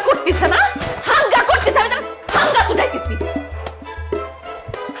ধান্দা করতিস না? হাঙ্গা করতিস? আমি তোর হাঙ্গা ছুটাইতেছি।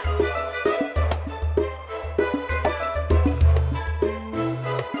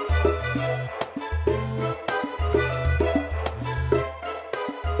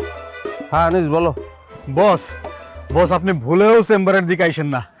 হ্যাঁ নিজ বলো। বস আপনি ভুলেও চেম্বারের দিকে আইসেন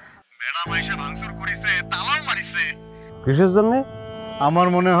না। ম্যাডাম আইসা ভাঙচুর করিছে, তালাও মারিছে। কিসের জন্য? আমার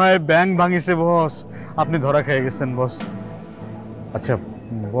মনে হয় ব্যাংক ভাঙিছে বস, আপনি ধরা খেয়ে গেছেন বস। আচ্ছা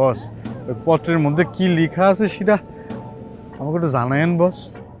বস, ওই পত্রের মধ্যে কি লেখা আছে সেটা আমাকে একটু জানায়েন বস।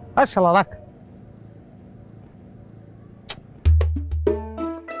 আর শালা রাখ।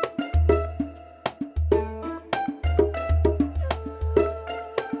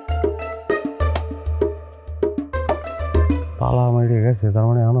 তালা মেরে গেছে, তার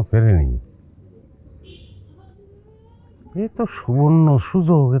মানে এখনো ফেরেনি। এ তো সুবর্ণ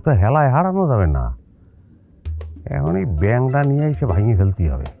সুযোগ, এ তো হেলায় হারানো যাবে না। এখন এই ব্যাংকটা নিয়ে এসে ভাঙিয়ে ফেলতে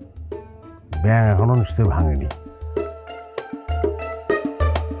হবে। ব্যাংক এখনো নিশ্চয়ই ভাঙেনি।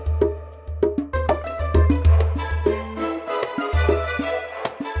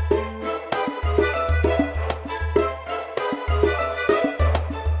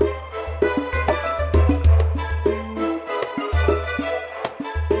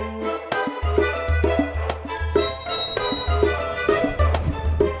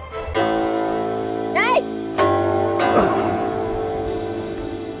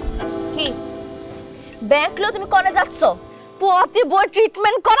 ব্যাংক লো তুমি কোনে যাচ্ছ? পতি বই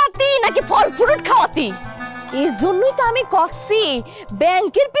ট্রিটমেন্ট করাতি নাকি ফল ফ্রুট খাওয়াতি? এই জন্যই তো আমি কষছি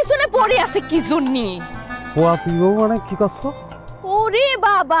ব্যাংকের পিছনে পড়ে আছে কি জন্যি। পোয়াতি বউ মানে কি করছো? ওরে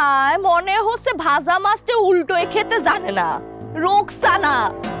বাবা, মনে হচ্ছে ভাজা মাছটা উল্টোয় খেতে জানে না। রোকসানা,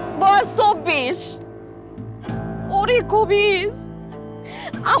 বয়স 24। ওরে কবিস,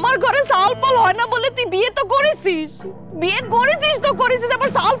 আমার ঘরে সাল পাল হয় না বলে তুই বিয়ে তো করেছিস। বিয়ে করেছিস তো করেছিস, আবার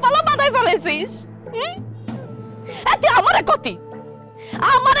সাল পালা বাঁধায় ফেলেছিস। এতে আমারে কতি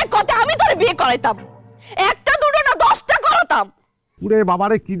আমি তোরে বিয়ে করাইতাম, একটা দুটো না 10টা করাতাম। পুরে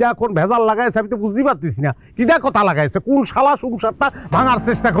বাবারে কিডা কোন ভেজাল লাগাইছে আমি তো বুঝতে পারতেছি না। কিডা কথা লাগাইছে, কোন শালা সংসারটা ভাঙার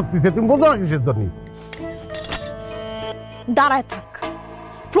চেষ্টা করতেছে, তুমি বোঝো না কিসের জন্য? দাঁড়ায় থাক,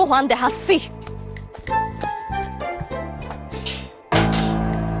 প্রমাণ দেখাচ্ছি।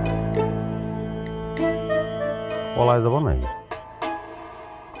 পলায় যাবো নাই?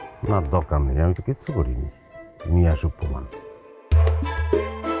 না দরকার নেই, আমি তো কিচ্ছু করিনি। নিয়ে আসুক প্রমাণ।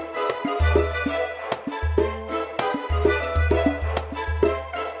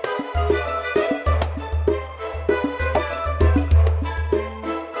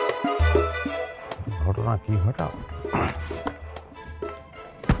 এটা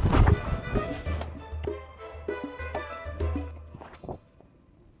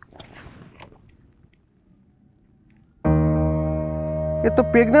এ তো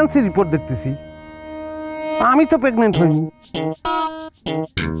প্রেগন্যান্সি রিপোর্ট দেখতেছি, আমি তো প্রেগনেন্ট হইনি।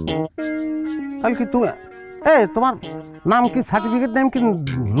 কাল কি তুমি তোমার নাম কি, সার্টিফিকেট নাম কি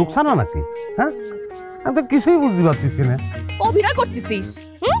রুকসানা নাকি? হ্যাঁ, আমি তো কিছুই বুঝতে পারতেছি না। অভিনয় করতেছিস?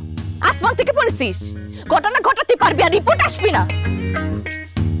 আসমান থেকে পড়েছিস? ঘটনা ঘটাতে পারবি আর রিপোর্ট আসবি না।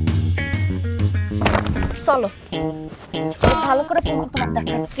 চলো ভালো করে তোমার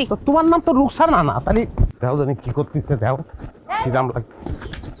দেখাচ্ছি। তোমার নাম তো রুকসানা না, তাহলে দেও জানি কি করতেছে, দেও কি নাম লাগে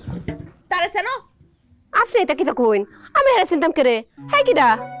তারে সেনো আপনি এটা কি তো কইন? আমি হেরে চিন্তাম করে হ্যাঁ কিডা?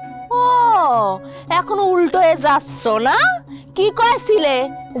 ও এখন উল্টো হয়ে যাচ্ছ না? কি কয়েছিলে?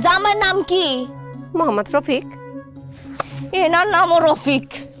 জামার নাম কি? মোহাম্মদ রফিক। এনার নামও রফিক।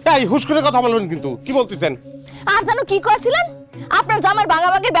 এই হুশ করে কথা বলবেন কিন্তু, কি বলতেছেন? আর জানো কি কয়েছিলেন? আপনার জামার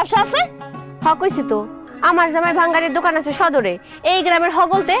ভাঙাভাঙির ব্যবসা আছে? হ্যাঁ কইছি তো, আমার জামাই ভাঙ্গারির দোকান আছে সদরে, এই গ্রামের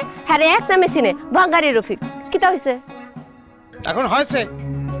হগলতে হ্যারে এক নামে চিনে ভাঙ্গারি রফিক। কিতা হইছে? এখন হয়েছে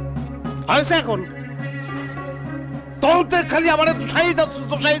হয়েছে এখন তোতে খালি আমারে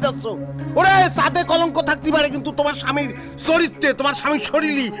দোষাই যাচ্ছ। ওরে সাথে কলঙ্ক থাকতে পারে, কিন্তু তোমার স্বামীর চরিত্রে, তোমার স্বামীর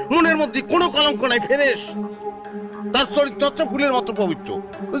শরীরই মনের মধ্যে কোনো কলঙ্ক নাই, ফেরেশ। তার চরিত্র হচ্ছে ফুলের মতো পবিত্র,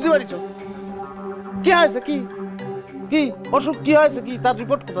 বুঝতে পারিস? কি হয়েছে? কি কি অসুখ কি হয়েছে? কি তার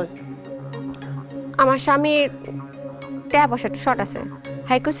রিপোর্ট কোথায়? আমার স্বামীর ট্যাপ পয়সা শর্ট আছে,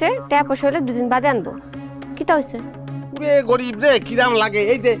 হাই কইছে ট্যাপ পয়সা হলে 2 দিন বাদে আনবো। কিতা হইছে? রে গরিব রে, কিরাম লাগে।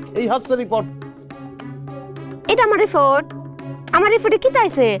 এই যে এই হচ্ছে রিপোর্ট। এটা আমার রিপোর্ট? আমার রিপোর্টে কিতা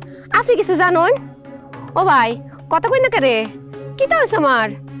হইছে? আপনি কিছু জানেন? ও ভাই কথা কই না করে, কিতা হইছে আমার?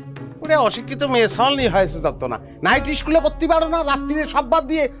 ওরে অশিক্ষিত মেয়ে, সল নিয়ে হয়েছে তত না। নাইট স্কুলে পড়তে পারো না, রাত্রিরে সব বাদ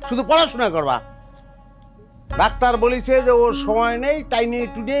দিয়ে শুধু পড়াশোনা করবা। ডাক্তার বলেছে যে ওর সময় নেই, টাইমে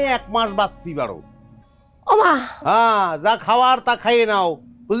টুডে 1 মাস বাঁচতে পারো। ও মা, হ্যাঁ, যা খাওয়ার তা খাইয়ে নাও,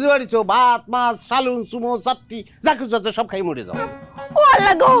 বুঝতে পারিস? ভাত মাছ সালুন সুমো চাট্টি যা কিছু আছে সব খাই মরে যাও। ও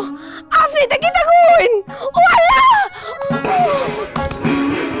আল্লাহ গো, আপনি এটা কিতা কইন? ও আল্লাহ,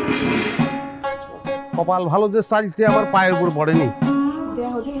 কপাল ভালো যে চারিতে আমার পায়ের উপর পড়েনি।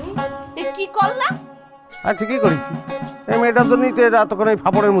 কি করলা? আর ঠিকই করেছি, এই মেয়েটার জন্যই তো এতক্ষণ এই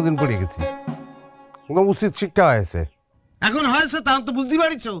ফাপড়ের মতন পড়ে গেছি। উচিত শিক্ষা হয়েছে, এখন হয়েছে, তখন তো বুঝতে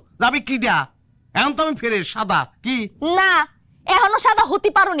পারিস যাবে কিডা। এখন তো আমি ফেরে সাদা কি না, এখনো সাদা হতে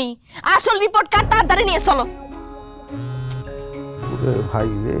পারোনি। আসল রিপোর্ট কার্ড তাড়াতাড়ি নিয়ে চলো। ভাই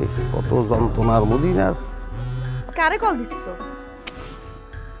রে, কত যন্ত্রণার মদিনার। কারে কল দিচ্ছ?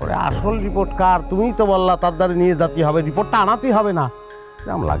 ওরে আসল রিপোর্ট কার? তুমিই তো বললা তার দ্বারা নিয়ে যেতে হবে, রিপোর্টটা আনাতেই হবে না?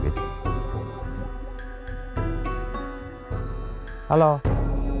 কেমন লাগে। হ্যালো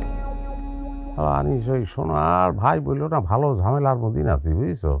আনিস, ওই সোনার ভাই বললো না, ভালো ঝামেলার মদিন আছি,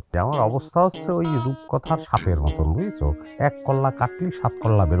 বুঝছো? আমার অবস্থা হচ্ছে ওই রূপকথার সাপের মতন, বুঝছো? 1 কল্লা কাটলি 7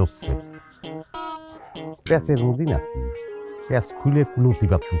 কল্লা বেরোচ্ছে। প্যাঁচের মদিন আছি, প্যাঁচ খুলে কুলতি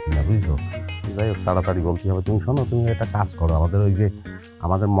পাচ্ছি না, বুঝছো? যাই হোক, তাড়াতাড়ি বলতে হবে। তুমি শোনো, তুমি একটা কাজ করো, আমাদের ওই যে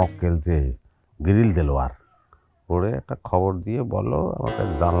আমাদের মক্কেল যে গ্রিল দেলোয়ার, ওরে একটা খবর দিয়ে বলো আমাকে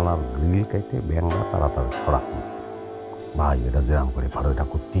জানলার গ্রিল কেটে ব্যাংলা তাড়াতাড়ি সরাবো। ভাই এটা যেরাম করে পারো, এটা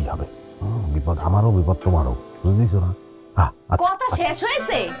করতেই হবে। বিপদ আমারও, বিপদ তোমারও, বুঝিস না? কথা শেষ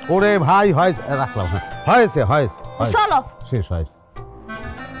হয়েছে? ওরে ভাই হয়েছে, রাখলাম। হয়েছে হয়েছে, চলো শেষ হয়েছে।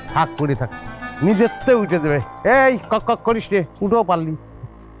 থাক করে থাক, নিজের তো উঠে দেবে। এই কক কক করিস রে, উঠো পারলি।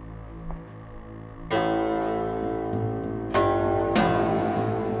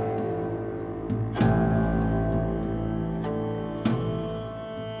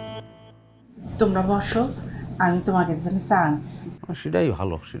 তোমরা বসো, আমি তোমাকে জন্য চা আনছি। সেটাই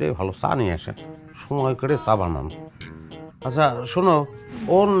ভালো, সেটাই ভালো। চা নিয়ে আসেন, সময় করে চা বানান। আচ্ছা শোনো,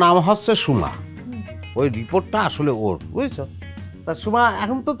 ওর নাম হচ্ছে সুমা, ওই রিপোর্টটা আসলে ওর, বুঝছো? তা সুমা,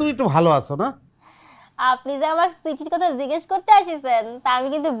 এখন তো তুমি একটু ভালো আছো না? আপনি যে আমার চিঠির কথা জিজ্ঞেস করতে আসিছেন তা আমি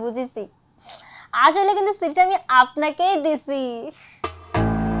কিন্তু বুঝেছি। আসলে কিন্তু চিঠিটা আমি আপনাকেই দিছি।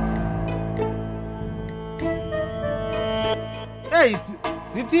 এই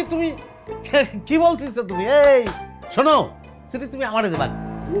চিঠি তুমি কি বলতেছো তুমি? এই শোনো, চিঠি তুমি আমারে দেবা।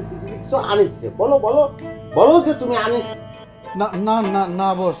 তুমি চিঠি লিখছো আনিস, বলো বলো বলো যে তুমি আনিস। না না না না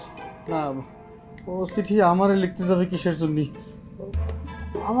বস, না, ও চিঠি আমারে লিখতে যাবে কিসের জন্য?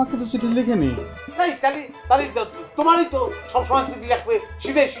 আমাকে তো চিঠি লেখেনি। তাই তাহলে তাহলে তোমারই তো সবসময় চিঠি লিখবে,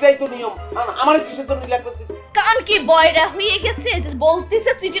 সেটাই তো নিয়ম। আমারে কিসের জন্য লিখবে চিঠি? কান কি বয়রা হয়ে গেছে যে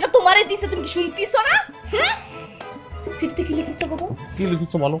বলতিছে চিঠিটা তোমারে দিছে, তুমি কি শুনতিছো না? চিঠিতে কি লিখিছো গো? কি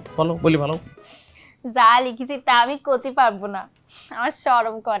লিখিছো বলো বলো, বলি ভালো। যা লিখেছি তা আমি করতে পারবো না, আমার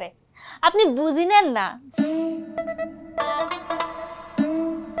শরম করে। আপনি বুঝি নেন না।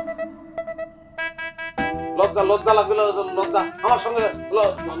 লজ্জা লজ্জা লাগবে, লজ্জা আমার সঙ্গে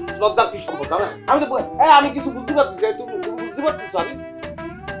লজ্জার কি সম্পর্ক? আমি তো আমি কিছু বুঝতে পারছি, তুমি বুঝতে পারছিস?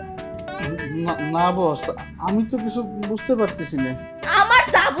 না বস, আমি তো কিছু বুঝতে পারতেছি না। আমার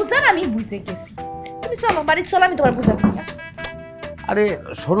যা বুঝার আমি বুঝে গেছি। তুমি চলো বাড়ি চলো, আমি তোমার বুঝাচ্ছি। আরে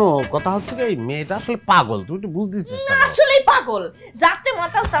শোনো, কথা হচ্ছে কি, এই মেয়েটা আসলে পাগল, তুমি একটু বুঝতেছিস না? আসলেই পাগল, যাতে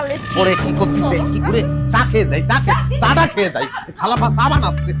মাতাল তাহলে পরে কি করতেছে, কি করে চা খেয়ে যাই, চাটা খেয়ে যাই, খালাপা চা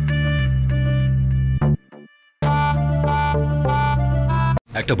বানাচ্ছে।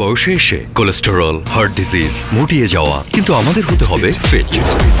 একটা বয়সে এসে কোলেস্টেরল, হার্ট ডিজিজ, মুটিয়ে যাওয়া, কিন্তু আমাদের হতে হবে fit.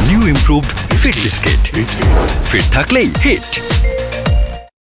 New improved fit biscuit. Fit থাকলেই হিট।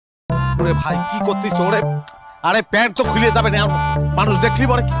 ওরে ভাই কি করছিস ওরে? আরে প্যান্ট তো খুলে যাবে না, মানুষ দেখলি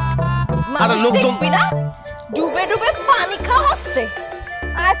পরে কি? আরে লোকজন না, ডুবে ডুবে পানি খাওয়া হচ্ছে।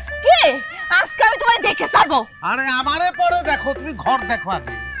 আজকে আমি তোমায় দেখে যাবো। আরে আমারে পরে দেখো, তুমি ঘর দেখো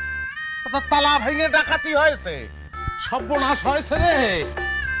আগে। তালা ভেঙে ডাকাতি হয়েছে, সর্বনাশ হয়েছে রে,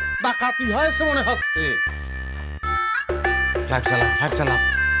 ডাকাতি হয়েছে মনে হচ্ছে। ফ্ল্যাট চালা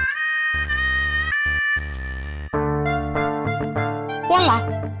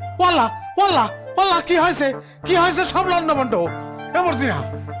বল্লা কি হয়েছে সব লন্ডভন্ড। এমন দিনা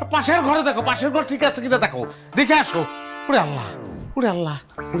পাশের ঘরে দেখো, পাশের ঘর ঠিক আছে কিনা দেখো, দেখে আসো। ওরে আল্লাহ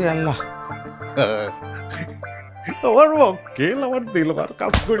আমার মক্কেল আমার দিলবার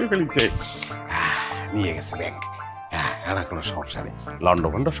কাজ করে ফেলিছে, নিয়ে গেছে ব্যাংক। হ্যাঁ, কোনো সমস্যা নেই,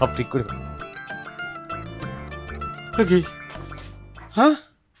 লন্ডভন্ড সব ঠিক করে কি। হ্যাঁ,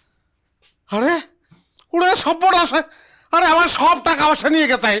 আরে ওরে সর্বনাশ, আরে আমার সব টাকা পয়সা নিয়ে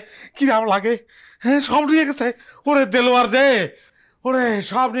গেছে, কিরাম লাগে। হ্যাঁ, সব নিয়ে গেছে। ওরে দেলোয়ার দে, ওরে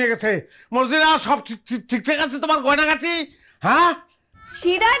সব নিয়ে গেছে। মর্জিনা সব ঠিকঠাক আছে তোমার গয়নাগাটি? হ্যাঁ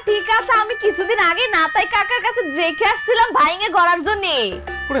সেটা ঠিক আছে, আমি কিছুদিন আগে নাতাই কাকার কাছে রেখে আসছিলাম ভাইঙ্গে গড়ার জন্য।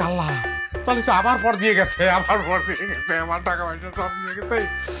 ওরে আল্লাহ, তাহলে তো আবার পর দিয়ে গেছে, আমার টাকা পয়সা সব নিয়ে গেছে।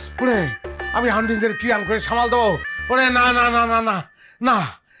 ওরে আমি হান্ডিদের কিরাম করে সামাল দেবো? ওরে না না না না না না,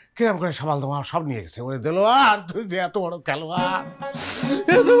 কিরাম করে সামাল দেবো? সব নিয়ে গেছে। ওরে দেলোয়ার, তুই যে এত বড় খেলোয়াড়,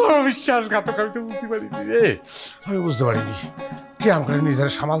 এত বড় বিশ্বাসঘাতক, আমি তো বুঝতে পারিনি রে, আমি বুঝতে পারিনি কিরাম করে নিজের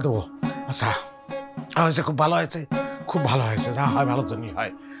সামাল দেবো। আচ্ছা হয়েছে, খুব ভালো হয়েছে, খুব ভালো হয়েছে, যা হয় ভালোর জন্যই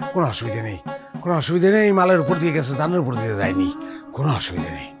হয়, কোনো অসুবিধা নেই। মালের উপর দিয়ে গেছে, জানের উপর দিয়ে যায়নি, কোনো অসুবিধা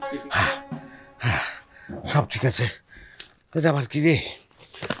নেই। হ্যাঁ হ্যাঁ, সব ঠিক আছে। এটা আবার কি রে?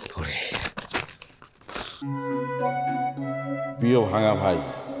 ওরে প্রিয় ভাঙা ভাই,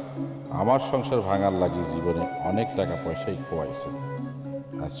 আমার সংসার ভাঙার লাগি জীবনে অনেক টাকা পয়সাই খোয়াইছে।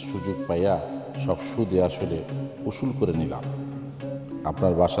 আজ সুযোগ পাইয়া সব সুদে আসলে উসুল করে নিলাম।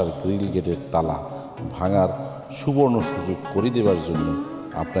 আপনার বাসার গ্রিল গেটের তালা ভাঙার সুবর্ণ সুযোগ করে দেবার জন্য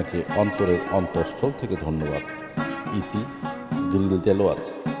আপনাকে অন্তরের অন্তঃস্থল থেকে ধন্যবাদ। ইতি গ্রিল দেলোয়ার।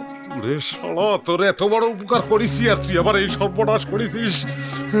 রে শালা, তোর এত বড় উপকার করেছি আর তুই আবার এই সর্বনাশ করেছিস।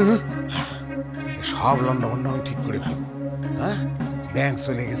 সব লন্ডভন্ড আমি ঠিক করে ফেলবো। হ্যাঁ, ব্যাংক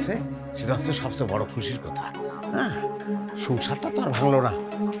চলে গেছে, সেটা হচ্ছে সবচেয়ে বড় খুশির কথা। হ্যাঁ, সংসারটা তো আর ভাঙলো না।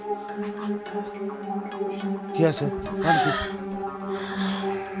 কি আছে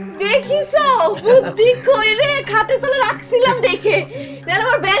দেখিস বুদ্ধি কইরে খাটে তলে রাখছিলাম দেখে, নাহলে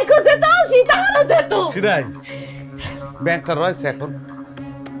আমার ব্যাংক হচ্ছে তো সীতা হলো যেত। সেটাই, ব্যাংকটা রয়েছে এখন।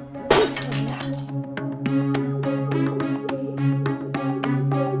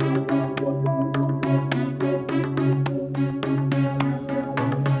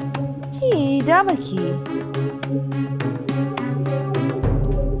 এটা আবার কি?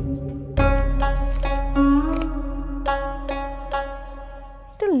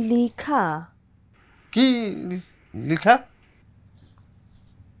 লেখা কি লেখা?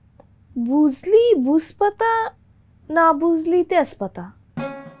 বুঝলি বুঝপাতা, না বুঝলি তেজপাতা।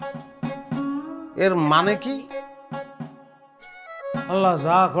 এর মানে কি? আল্লাহ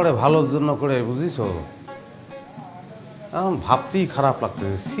যা করে ভালোর জন্য করে, বুঝিস? এখন ভাবতেই খারাপ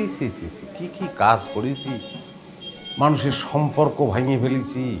লাগতেছে। সি সি সি সি, কি কাজ করেছি, মানুষের সম্পর্ক ভাঙিয়ে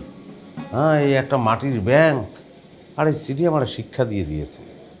ফেলেছি। হ্যাঁ, এই একটা মাটির ব্যাংক আর এই সিটি আমার শিক্ষা দিয়ে দিয়েছে।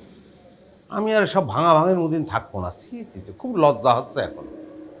 আমি আর সব ভাঙের মধ্যে থাকবো না। সি সি সি, খুব লজ্জা হচ্ছে এখন।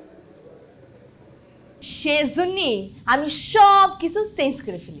 সেজন্যই আমি সব কিছু চেঞ্জ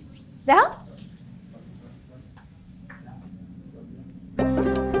করে ফেলেছি। দেখো,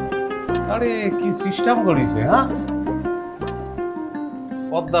 আরে কি সিস্টেম করেছে? হ্যাঁ,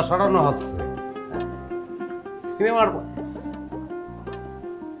 পর্দা সরানো হচ্ছে সিনেমার।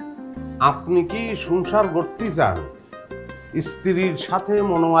 আপনি কি সংসার করতে চান? স্ত্রীর সাথে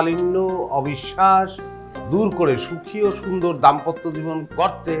মনোমালিন্য, অবিশ্বাস দূর করে সুখী ও সুন্দর দাম্পত্য জীবন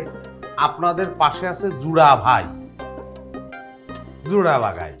করতে আপনাদের পাশে আছে জুড়া ভাই, জোড়া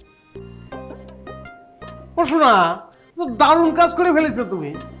লাগাই। ও শোনা, দারুণ কাজ করে ফেলেছো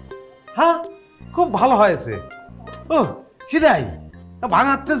তুমি। হ্যাঁ, খুব ভালো হয়েছে। ও সেটাই,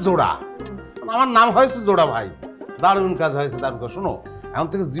 ভাঙাতে জোড়া, আমার নাম হয়েছে জোড়া ভাই। দারুণ কাজ হয়েছে, দারুণ কাজ। শোনো, এখন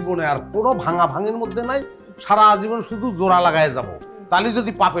থেকে জীবনে আর কোনো ভাঙা ভাঙের মধ্যে নাই, সারা জীবন শুধু জোড়া লাগাই যাব, তাহলে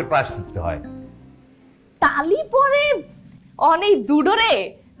যদি পাপের প্রায়শ্চিত্ত হয়। তালি পরে অনেক দুডরে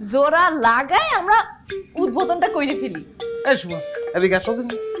জোড়া লাগায় আমরা উদ্বোধনটা কইরে ফেলি। এই শোনো, এদিকে আসো দিন।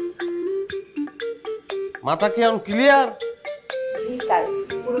 মাথা কি এখন ক্লিয়ার? জি স্যার,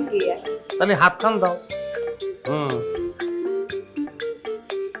 পুরো ক্লিয়ার। তাহলে হাত খান দাও।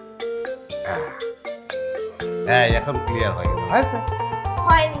 এই এখন ক্লিয়ার হয়ে গেল। হয়েছে?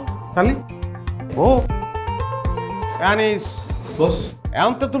 হয়নি। তাহলে ও জানিস বস,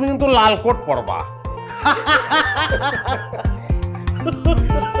 এখন তো তুমি কিন্তু লাল কোট পরবা।